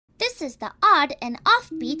This is the Odd and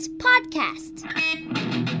Offbeat podcast.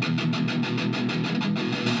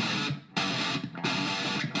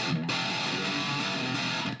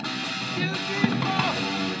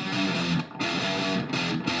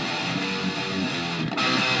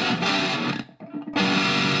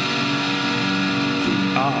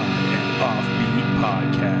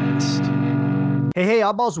 Hey,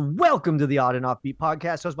 oddballs, welcome to the Odd and Offbeat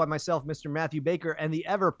podcast, hosted by myself, Mr. Matthew Baker, and the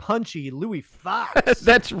ever-punchy Louis Fox.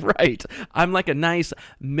 That's right. I'm like a nice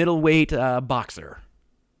middleweight boxer.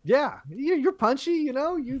 Yeah, you're punchy, you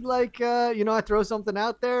know? You like, I throw something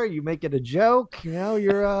out there, you make it a joke, you know,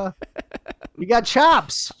 you got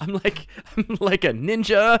chops. I'm like a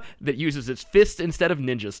ninja that uses its fist instead of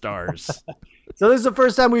ninja stars. So this is the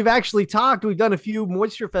first time we've actually talked. We've done a few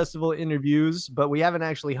Moisture Festival interviews, but we haven't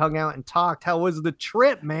actually hung out and talked. How was the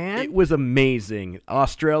trip, man? It was amazing.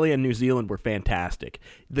 Australia and New Zealand were fantastic.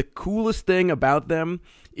 The coolest thing about them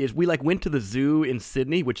is we went to the zoo in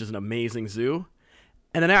Sydney, which is an amazing zoo.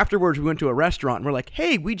 And then afterwards we went to a restaurant and we're like,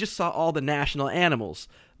 hey, we just saw all the national animals.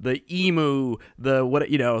 The emu,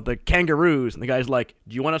 the kangaroos. And the guy's like,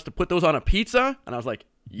 do you want us to put those on a pizza? And I was like,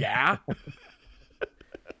 yeah.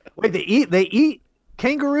 Wait, they eat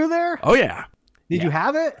kangaroo there? Oh, yeah. Did you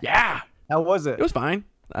have it? Yeah. How was it? It was fine.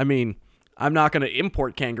 I mean, I'm not going to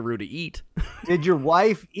import kangaroo to eat. Did your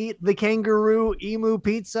wife eat the kangaroo emu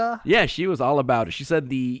pizza? Yeah, she was all about it. She said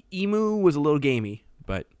the emu was a little gamey,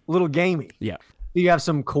 but... A little gamey. Yeah. Do you have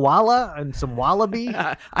some koala and some wallaby?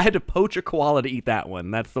 I had to poach a koala to eat that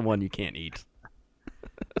one. That's the one you can't eat.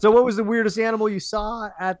 So what was the weirdest animal you saw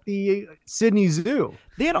at the Sydney Zoo?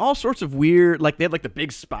 They had all sorts of weird, they had the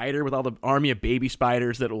big spider with all the army of baby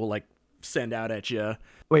spiders that will send out at you.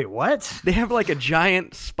 Wait, what? They have a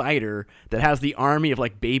giant spider that has the army of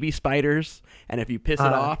baby spiders, and if you piss it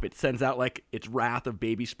off, it sends out its wrath of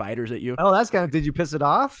baby spiders at you. Oh, that's did you piss it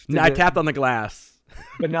off? No, I tapped on the glass.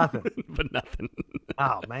 But nothing. But nothing.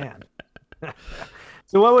 Oh, man.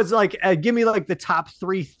 So what was give me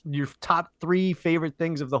the your top three favorite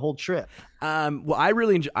things of the whole trip. Well, I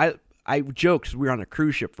really I joked, we were on a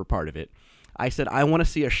cruise ship for part of it. I said I want to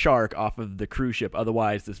see a shark off of the cruise ship,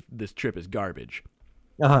 otherwise this trip is garbage.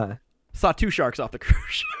 Saw two sharks off the cruise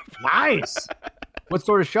ship. Nice. What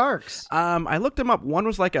sort of sharks? I looked them up. One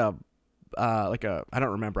was I don't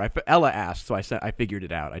remember. Ella asked, so I figured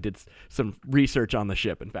it out. I did some research on the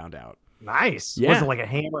ship and found out. Nice. Yeah. It wasn't a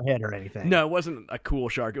hammerhead or anything. No, it wasn't a cool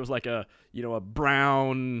shark. It was a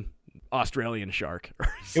brown Australian shark.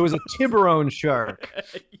 It was a Tiburon shark.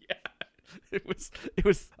 Yeah. It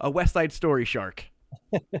was a West Side Story shark.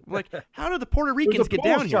 I'm how did the Puerto Ricans get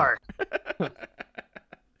down shark. here?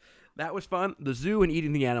 That was fun. The zoo and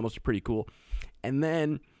eating the animals are pretty cool. And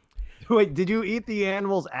then wait, did you eat the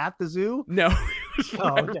animals at the zoo? No,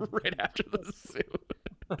 it was right after the zoo.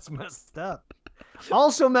 That's messed up.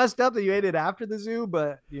 Also messed up that you ate it after the zoo,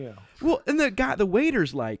 but Well, and the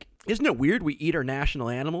waiter's isn't it weird we eat our national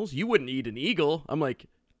animals? You wouldn't eat an eagle. I'm I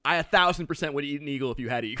 1,000% would eat an eagle if you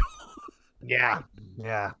had eagle. Yeah,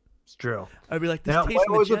 it's true. I'd be like, this now, tastes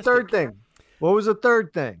what was the third thing? What was the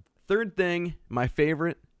third thing? Third thing, my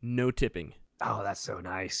favorite, no tipping. Oh, that's so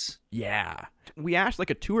nice. Yeah. We asked a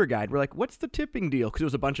tour guide. We're like, what's the tipping deal? Because there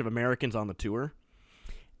was a bunch of Americans on the tour.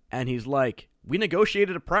 And he's like, we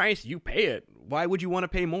negotiated a price. You pay it. Why would you want to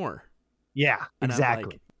pay more? Yeah, and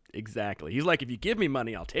exactly. Exactly. He's like, if you give me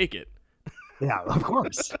money, I'll take it. Yeah, of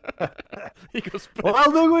course. He goes,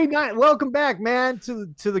 welcome back, man, to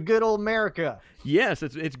the good old America. Yes,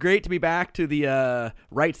 it's great to be back to the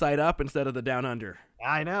right side up instead of the down under.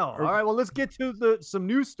 I know. All right, well, let's get to some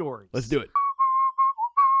news stories. Let's do it.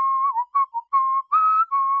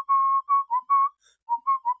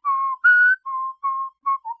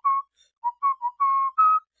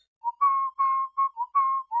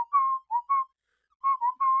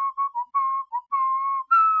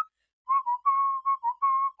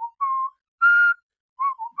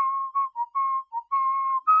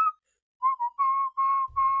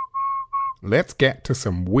 Let's get to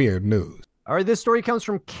some weird news. All right, this story comes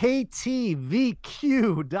from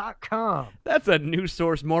KTVQ.com. That's a news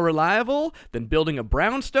source more reliable than building a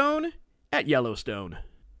brownstone at Yellowstone.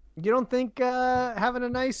 You don't think having a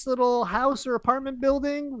nice little house or apartment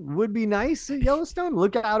building would be nice at Yellowstone?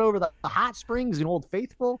 Look out over the hot springs in Old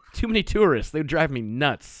Faithful. Too many tourists. They would drive me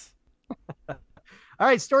nuts. All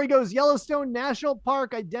right, story goes, Yellowstone National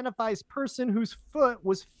Park identifies person whose foot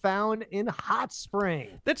was found in hot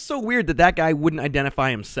spring. That's so weird that guy wouldn't identify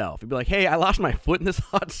himself. He'd be like, hey, I lost my foot in this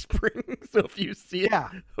hot spring, so if you see it,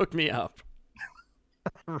 hook me up.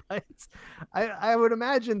 Right? I would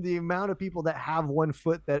imagine the amount of people that have one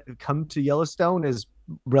foot that come to Yellowstone is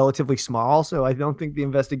relatively small, so I don't think the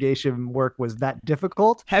investigation work was that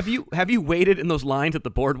difficult. Have you waited in those lines at the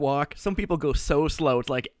boardwalk? Some people go so slow, it's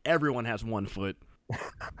like everyone has 1 foot.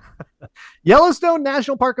 Yellowstone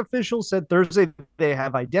National Park officials said Thursday they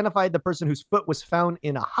have identified the person whose foot was found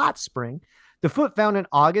in a hot spring. The foot found in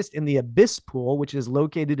August in the Abyss Pool, which is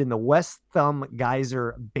located in the West Thumb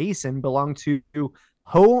Geyser Basin, belonged to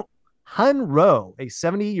Ho Hun Ro, a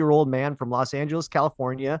 70-year-old man from Los Angeles,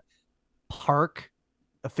 California. Park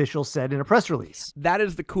officials said in a press release. That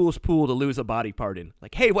is the coolest pool to lose a body part in.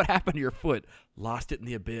 Like, hey, what happened to your foot? Lost it in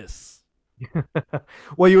the abyss.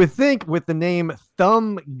 Well, you would think with the name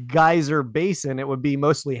Thumb Geyser Basin, it would be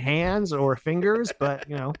mostly hands or fingers, but,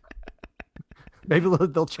 maybe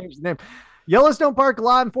they'll change the name. Yellowstone Park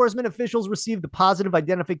law enforcement officials received the positive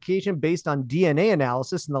identification based on DNA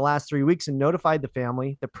analysis in the last 3 weeks and notified the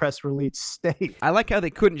family, the press release states. I like how they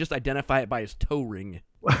couldn't just identify it by his toe ring.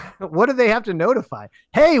 What do they have to notify?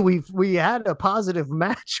 Hey, we had a positive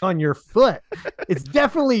match on your foot. It's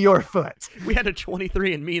definitely your foot. We had a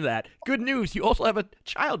 23andMe that. Good news, you also have a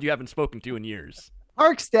child you haven't spoken to in years.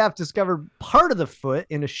 Park staff discovered part of the foot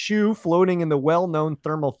in a shoe floating in the well-known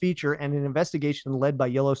thermal feature, and an investigation led by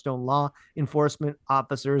Yellowstone law enforcement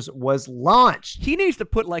officers was launched. He needs to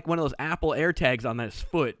put like one of those Apple AirTags on his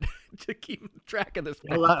foot to keep track of this.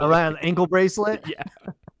 Around an ankle bracelet? Yeah.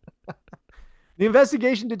 The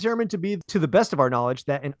investigation determined to be, to the best of our knowledge,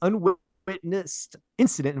 that an unwitnessed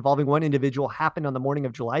incident involving one individual happened on the morning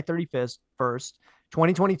of July 31st,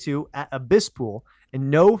 2022 at Abyss Pool, and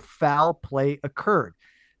no foul play occurred.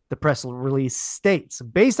 The press release states,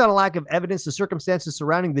 based on a lack of evidence, the circumstances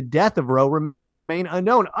surrounding the death of Roe remain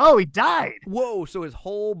unknown. Oh, he died. Whoa, so his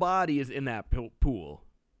whole body is in that pool.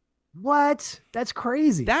 What? That's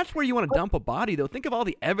crazy. That's where you want to dump a body, though. Think of all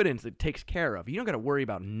the evidence it takes care of. You don't got to worry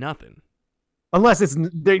about nothing. Unless it's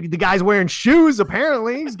the guy's wearing shoes,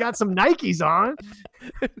 apparently. He's got some Nikes on.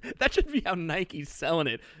 That should be how Nike's selling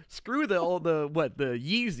it. Screw the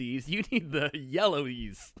Yeezys. You need the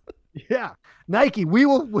Yellowies. Yeah. Nike, we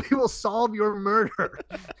will solve your murder.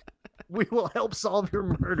 We will help solve your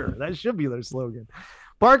murder. That should be their slogan.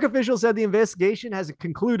 Park officials said the investigation has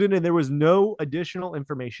concluded and there was no additional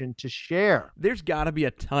information to share. There's got to be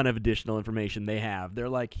a ton of additional information they have. They're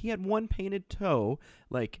like, he had one painted toe.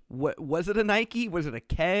 Like, what was it a Nike? Was it a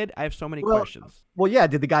Ked? I have so many questions. Well, yeah.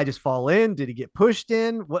 Did the guy just fall in? Did he get pushed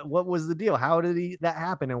in? What was the deal? How did that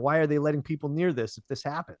happen? And why are they letting people near this if this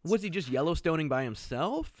happens? Was he just Yellowstoning by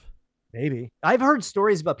himself? Maybe. I've heard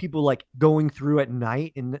stories about people like going through at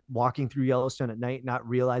night and walking through Yellowstone at night, not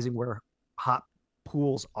realizing where hot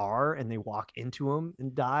pools are, and they walk into them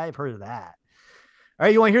and die. I've heard of that. All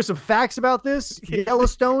right, you want to hear some facts about this?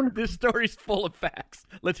 Yellowstone? This story's full of facts.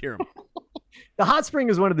 Let's hear them. The hot spring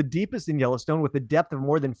is one of the deepest in Yellowstone with a depth of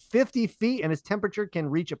more than 50 feet, and its temperature can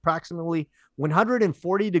reach approximately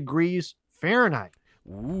 140 degrees Fahrenheit.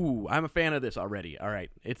 Ooh, I'm a fan of this already. All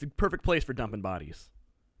right. It's a perfect place for dumping bodies.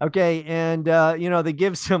 Okay, and they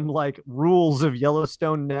give some like rules of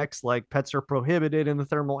Yellowstone next, like pets are prohibited in the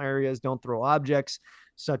thermal areas, don't throw objects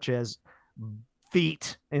such as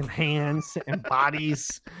feet and hands and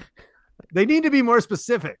bodies. They need to be more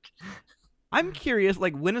specific. I'm curious,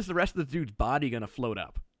 like, when is the rest of the dude's body gonna float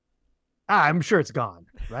up? I'm sure it's gone,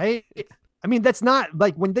 right? I mean, that's not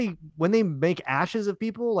like when they make ashes of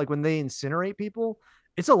people, like when they incinerate people,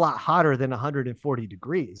 it's a lot hotter than 140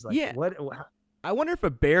 degrees. Like, yeah. What? I wonder if a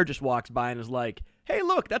bear just walks by and is like, hey,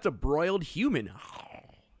 look, that's a broiled human.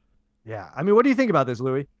 Yeah. I mean, what do you think about this,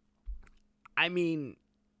 Louis? I mean,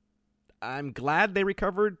 I'm glad they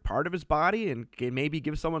recovered part of his body and maybe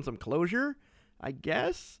give someone some closure, I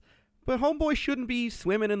guess. But homeboy shouldn't be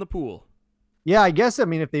swimming in the pool. Yeah, I guess. I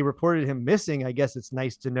mean, if they reported him missing, I guess it's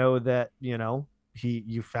nice to know that, you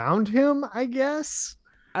found him, I guess.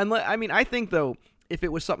 I mean, I think, though, if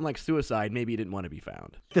it was something like suicide, maybe he didn't want to be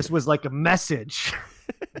found. This was like a message.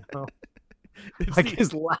 Like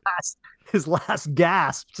his last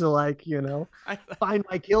gasp to find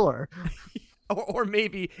my killer. Or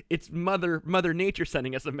maybe it's Mother Nature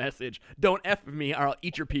sending us a message. Don't F with me or I'll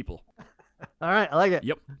eat your people. All right, I like it.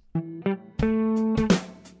 Yep.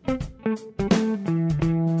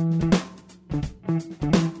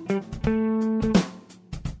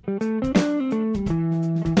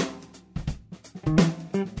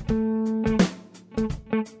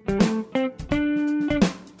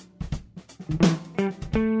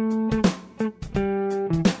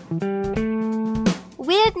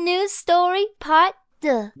 Weird News Story Part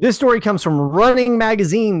 2. This story comes from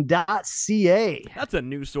runningmagazine.ca. That's a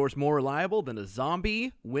news source more reliable than a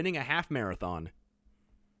zombie winning a half marathon.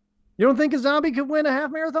 You don't think a zombie could win a half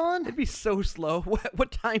marathon? It'd be so slow.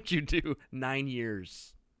 What time do you do? 9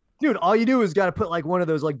 years. Dude, all you do is got to put like one of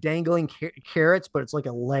those like dangling carrots, but it's like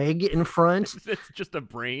a leg in front. It's just a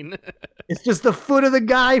brain. It's just the foot of the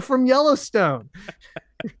guy from Yellowstone,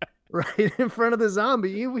 right in front of the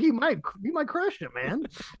zombie. He might crush it, man.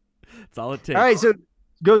 That's all it takes. All right, so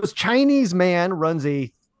goes Chinese man runs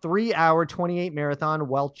a 3-hour 28 marathon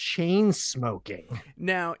while chain smoking.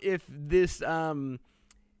 Now, if this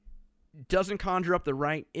doesn't conjure up the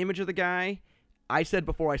right image of the guy, I said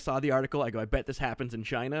before I saw the article, I bet this happens in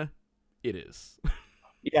China. It is.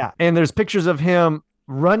 Yeah, and there's pictures of him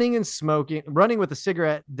running and smoking, running with a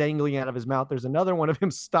cigarette dangling out of his mouth. There's another one of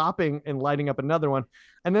him stopping and lighting up another one.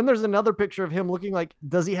 And then there's another picture of him looking like,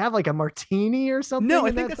 does he have like a martini or something? No,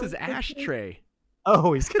 I think that's his ashtray.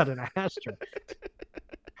 Oh, he's got an ashtray.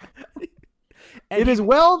 And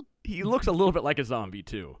he looks a little bit like a zombie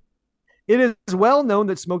too. It is well known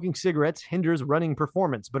that smoking cigarettes hinders running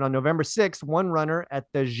performance, but on November 6th, one runner at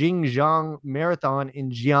the Xinjiang Marathon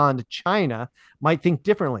in Jian, China, might think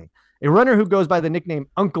differently. A runner who goes by the nickname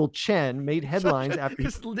Uncle Chen made headlines after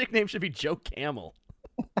his nickname should be Joe Camel.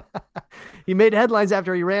 He made headlines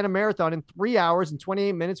after he ran a marathon in 3 hours and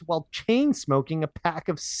 28 minutes while chain smoking a pack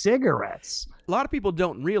of cigarettes. A lot of people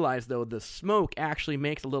don't realize, though, the smoke actually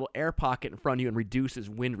makes a little air pocket in front of you and reduces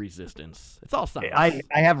wind resistance. It's all science.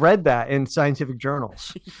 I have read that in scientific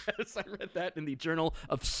journals. Yes, I read that in the Journal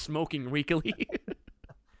of Smoking Weekly.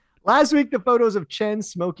 Last week, the photos of Chen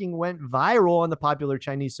smoking went viral on the popular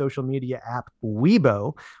Chinese social media app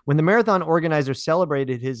Weibo when the marathon organizer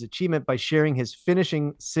celebrated his achievement by sharing his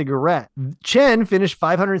finishing cigarette. Chen finished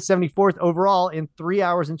 574th overall in 3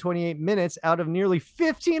 hours and 28 minutes out of nearly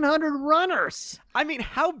 1,500 runners. I mean,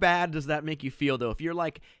 how bad does that make you feel, though, if you're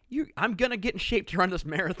like, I'm going to get in shape to run this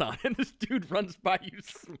marathon, and this dude runs by you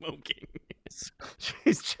smoking?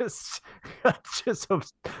 He's just a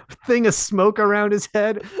thing of smoke around his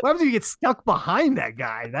head. What happens if you get stuck behind that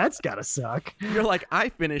guy? That's gotta suck. You're like, I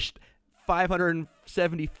finished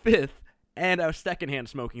 575th, and I was secondhand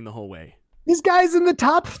smoking the whole way. This guy's in the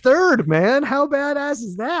top third, man. How badass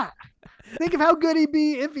is that? Think of how good he'd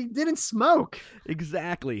be if he didn't smoke.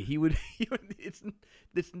 Exactly. He would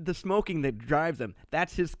it's the smoking that drives him.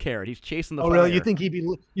 That's his carrot. He's chasing the fire. Really? You think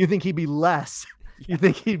he'd be less? You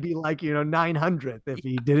think he'd be like, 900th if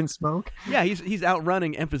he didn't smoke? Yeah, he's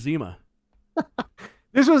outrunning emphysema.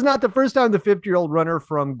 This was not the first time the 50-year-old runner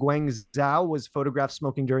from Guangzhou was photographed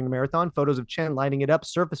smoking during a marathon. Photos of Chen lighting it up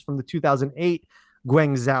surfaced from the 2008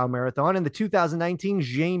 Guangzhou Marathon and the 2019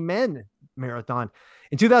 Xiamen Marathon.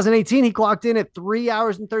 In 2018, he clocked in at 3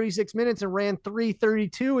 hours and 36 minutes and ran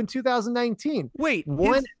 3:32 in 2019. Wait,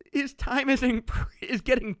 his time is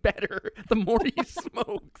getting better the more he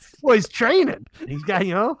smokes. Well, he's training. He's got,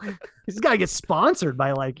 he's got to get sponsored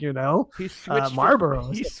by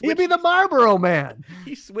Marlboro. He'd be the Marlboro man.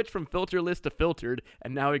 He switched from filterless to filtered,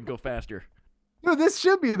 and now he can go faster. No, this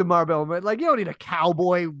should be the Marlboro man. Like, you don't need a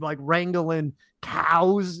cowboy wrangling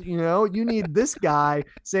cows. You need this guy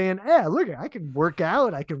saying, "Yeah, look, I can work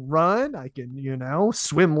out, I can run, I can,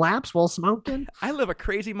 swim laps while smoking. I live a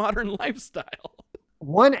crazy modern lifestyle."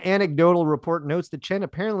 One anecdotal report notes that Chen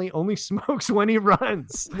apparently only smokes when he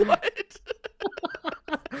runs. What?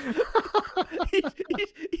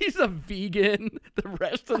 he's a vegan the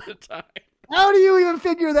rest of the time. How do you even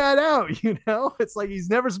figure that out? It's like he's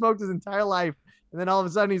never smoked his entire life. And then all of a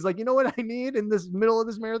sudden he's like, you know what I need in this middle of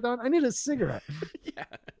this marathon? I need a cigarette. Yeah,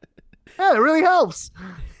 it really helps.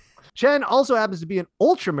 Chen also happens to be an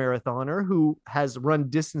ultra marathoner who has run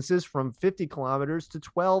distances from 50 kilometers to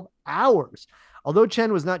 12 hours. Although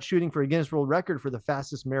Chen was not shooting for a Guinness World Record for the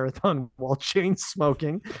fastest marathon while chain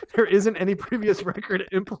smoking, there isn't any previous record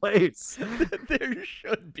in place. There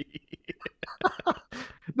should be.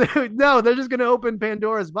 No, they're just going to open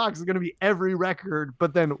Pandora's box. It's going to be every record,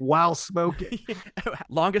 but then while smoking.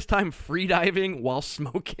 Longest time free diving while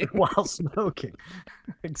smoking. While smoking.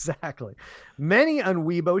 Exactly. Many on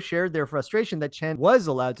Weibo shared their frustration that Chen was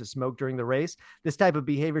allowed to smoke during the race. This type of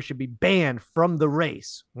behavior should be banned from the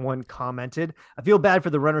race, one commented. I feel bad for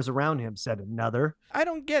the runners around him, said another. I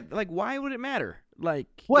don't get, why would it matter?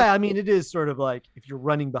 Well, I mean, it is sort of like if you're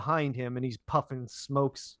running behind him and he's puffing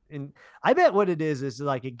smokes, and I bet what it is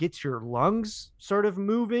it gets your lungs sort of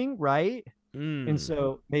moving, right? And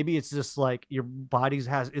so maybe it's just like your body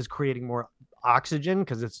is creating more oxygen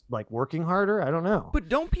because it's working harder. I don't know. But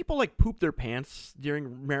don't people poop their pants during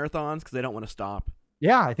marathons because they don't want to stop?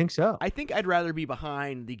 Yeah, I think so. I think I'd rather be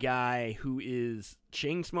behind the guy who is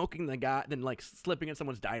chain smoking than slipping in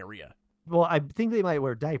someone's diarrhea. Well, I think they might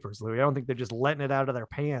wear diapers, Louis. I don't think they're just letting it out of their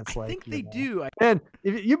pants. I think they do. And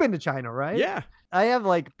you've been to China, right? Yeah. I have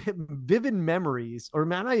like vivid memories, or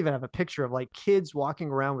man, I even have a picture of like kids walking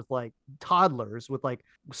around with like toddlers with like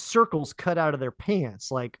circles cut out of their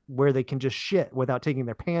pants, like where they can just shit without taking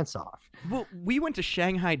their pants off. Well, we went to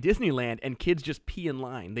Shanghai Disneyland and kids just pee in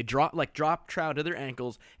line. They drop trout to their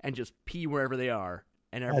ankles and just pee wherever they are.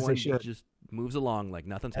 And everyone just moves along like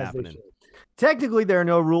nothing's happening. Technically, there are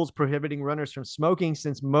no rules prohibiting runners from smoking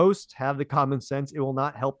since most have the common sense it will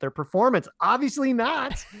not help their performance. Obviously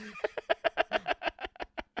not.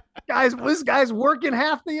 Guys, this guy's working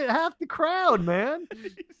half the crowd, man.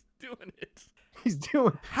 He's doing it. He's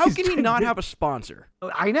doing. How can he not have a sponsor?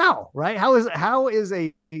 I know, right? How is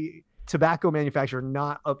a tobacco manufacturer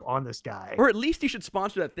not up on this guy? Or at least he should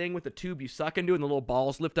sponsor that thing with the tube you suck into and the little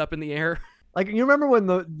balls lift up in the air. Like, you remember when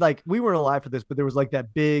we weren't alive for this, but there was like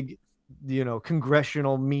that big,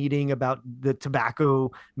 congressional meeting about the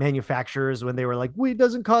tobacco manufacturers when they were like, it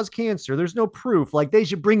doesn't cause cancer. There's no proof. Like, they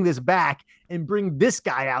should bring this back and bring this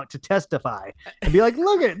guy out to testify and be like,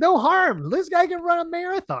 look at no harm. This guy can run a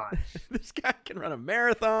marathon. This guy can run a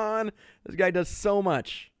marathon. This guy does so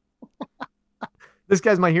much. This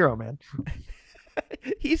guy's my hero, man.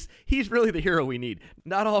 He's really the hero we need.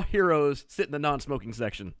 Not all heroes sit in the non-smoking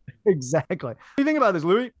section. Exactly. What do you think about this,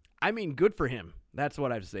 Louis? I mean, good for him. That's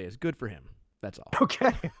what I have to say is good for him. That's all.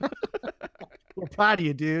 Okay. We're proud of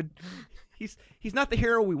you, dude. He's not the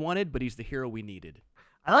hero we wanted, but he's the hero we needed.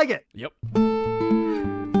 I like it. Yep.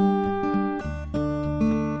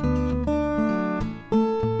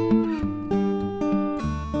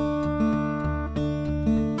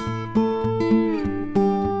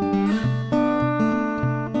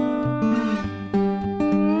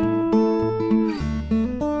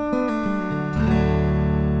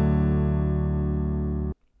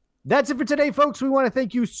 That's it for today, folks. We want to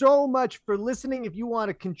thank you so much for listening. If you want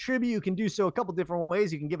to contribute, you can do so a couple different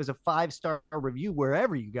ways. You can give us a 5-star review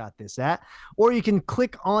wherever you got this at, or you can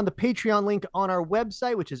click on the Patreon link on our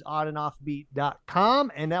website, which is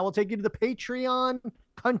oddandoffbeat.com, and that will take you to the Patreon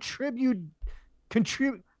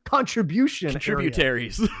contribution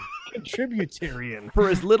Contributaries. Contributarian. For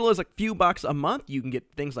as little as a few bucks a month, you can get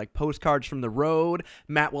things like postcards from the road.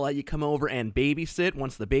 Matt will let you come over and babysit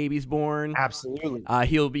once the baby's born. Absolutely.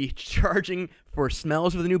 He'll be charging for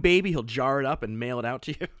smells of the new baby. He'll jar it up and mail it out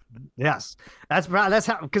to you. Yes. That's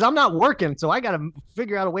how, because I'm not working, so I got to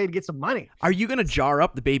figure out a way to get some money. Are you going to jar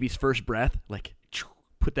up the baby's first breath? Like,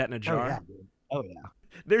 put that in a jar? Oh, yeah, dude. Oh, yeah.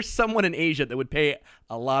 There's someone in Asia that would pay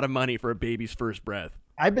a lot of money for a baby's first breath.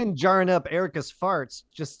 I've been jarring up Erica's farts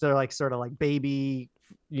just to sort of like baby,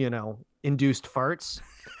 induced farts.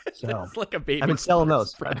 So it's like a baby. I've been selling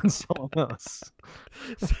those.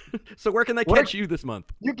 So where can they catch you this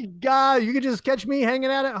month? You can just catch me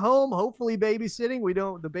hanging out at home, hopefully babysitting.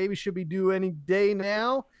 The baby should be due any day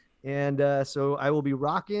now. And so I will be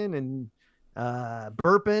rocking and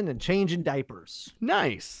burping and changing diapers.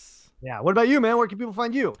 Nice. Yeah. What about you, man? Where can people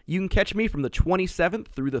find you? You can catch me from the 27th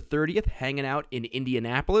through the 30th hanging out in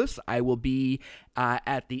Indianapolis. I will be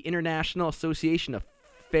at the International Association of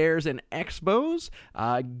Fairs and Expos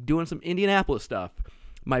doing some Indianapolis stuff.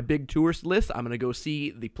 My big tourist list, I'm going to go see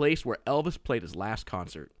the place where Elvis played his last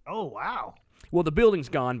concert. Oh, wow. Well, the building's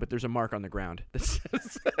gone, but there's a mark on the ground that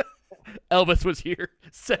says Elvis was here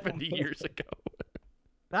 70 years ago.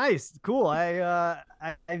 Nice. Cool.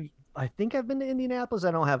 I think I've been to Indianapolis.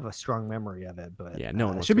 I don't have a strong memory of it, but yeah, no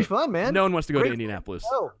one it should be fun, man. No one wants to go to Indianapolis.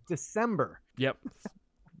 Oh, December. Yep.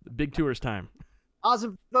 Big tourist time.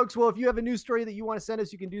 Awesome, folks. Well, if you have a news story that you want to send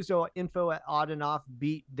us, you can do so at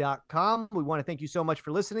info@oddandoffbeat.com. We want to thank you so much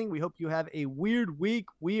for listening. We hope you have a weird week.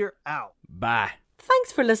 We're out. Bye.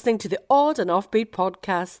 Thanks for listening to the Odd and Offbeat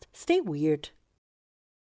podcast. Stay weird.